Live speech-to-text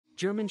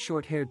German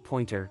Shorthaired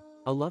Pointer,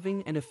 a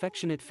loving and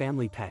affectionate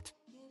family pet.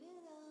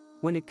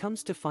 When it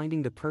comes to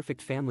finding the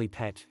perfect family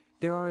pet,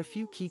 there are a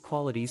few key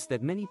qualities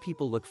that many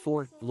people look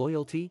for: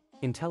 loyalty,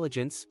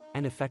 intelligence,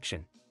 and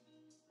affection.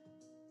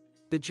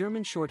 The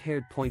German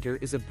Shorthaired Pointer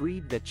is a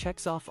breed that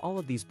checks off all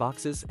of these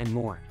boxes and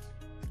more.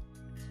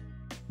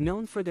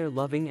 Known for their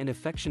loving and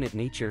affectionate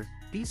nature,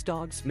 these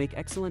dogs make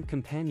excellent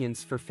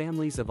companions for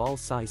families of all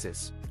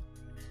sizes.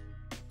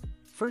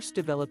 First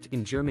developed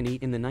in Germany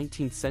in the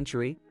 19th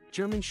century,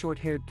 German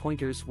Shorthaired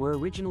Pointers were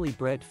originally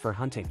bred for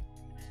hunting.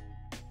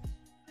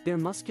 Their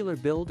muscular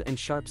build and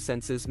sharp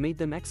senses made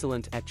them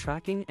excellent at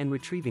tracking and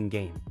retrieving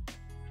game.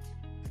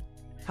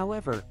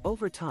 However,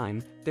 over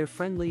time, their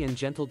friendly and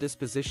gentle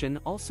disposition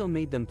also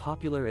made them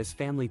popular as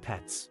family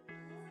pets.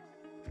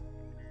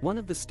 One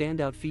of the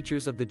standout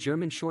features of the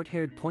German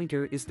Shorthaired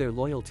Pointer is their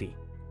loyalty.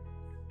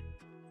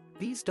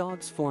 These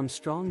dogs form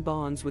strong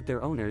bonds with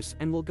their owners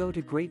and will go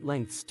to great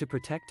lengths to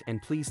protect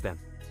and please them.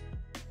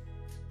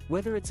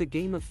 Whether it's a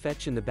game of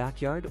fetch in the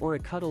backyard or a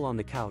cuddle on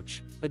the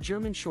couch, a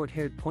German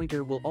Shorthaired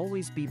Pointer will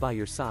always be by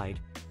your side,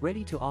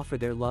 ready to offer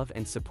their love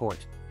and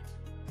support.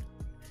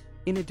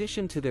 In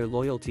addition to their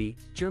loyalty,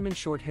 German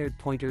Shorthaired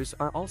Pointers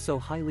are also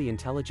highly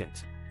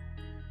intelligent.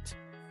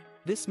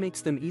 This makes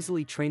them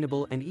easily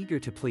trainable and eager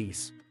to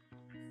please.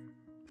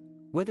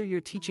 Whether you're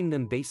teaching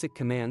them basic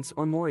commands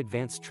or more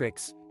advanced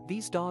tricks,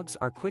 these dogs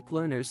are quick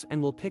learners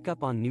and will pick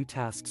up on new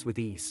tasks with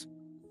ease.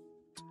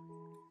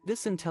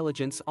 This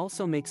intelligence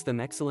also makes them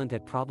excellent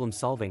at problem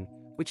solving,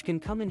 which can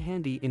come in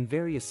handy in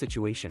various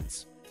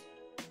situations.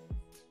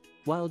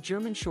 While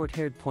German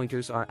Shorthaired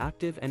Pointers are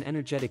active and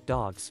energetic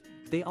dogs,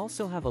 they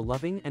also have a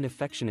loving and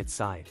affectionate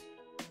side.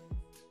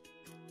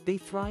 They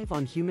thrive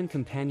on human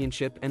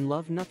companionship and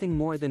love nothing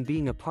more than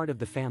being a part of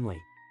the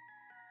family.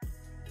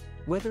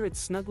 Whether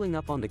it's snuggling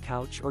up on the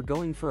couch or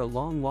going for a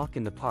long walk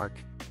in the park,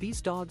 these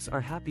dogs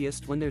are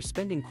happiest when they're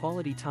spending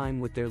quality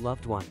time with their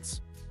loved ones.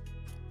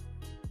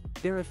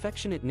 Their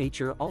affectionate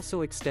nature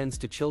also extends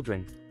to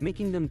children,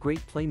 making them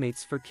great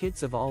playmates for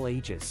kids of all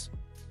ages.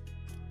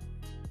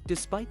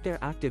 Despite their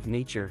active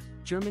nature,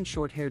 German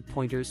Shorthaired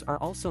Pointers are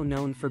also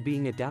known for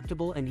being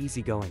adaptable and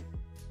easygoing.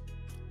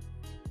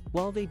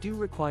 While they do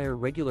require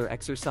regular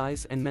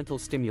exercise and mental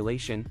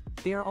stimulation,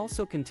 they are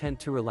also content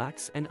to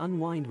relax and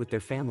unwind with their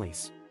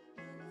families.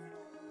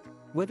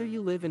 Whether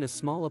you live in a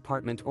small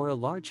apartment or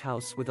a large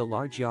house with a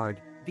large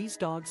yard, these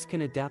dogs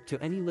can adapt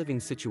to any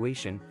living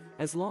situation,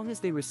 as long as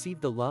they receive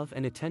the love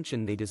and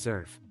attention they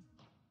deserve.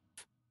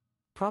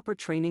 Proper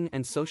training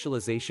and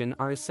socialization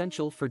are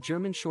essential for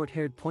German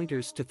Shorthaired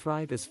Pointers to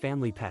thrive as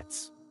family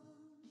pets.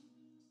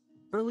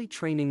 Early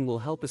training will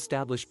help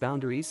establish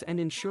boundaries and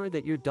ensure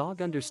that your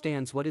dog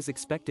understands what is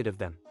expected of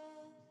them.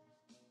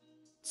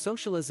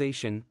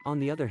 Socialization, on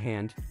the other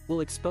hand,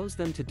 will expose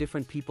them to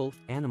different people,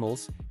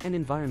 animals, and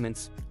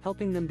environments,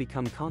 helping them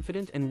become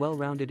confident and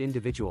well-rounded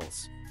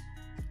individuals.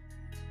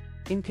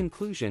 In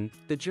conclusion,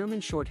 the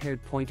German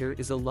Shorthaired Pointer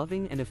is a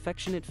loving and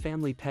affectionate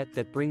family pet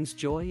that brings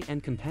joy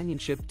and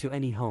companionship to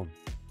any home.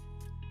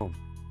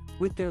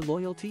 With their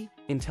loyalty,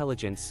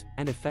 intelligence,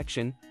 and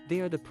affection, they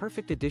are the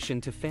perfect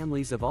addition to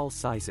families of all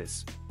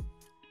sizes.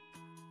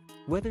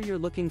 Whether you're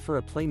looking for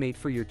a playmate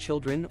for your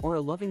children or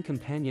a loving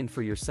companion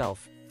for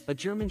yourself, a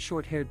German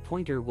Shorthaired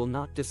Pointer will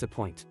not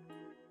disappoint.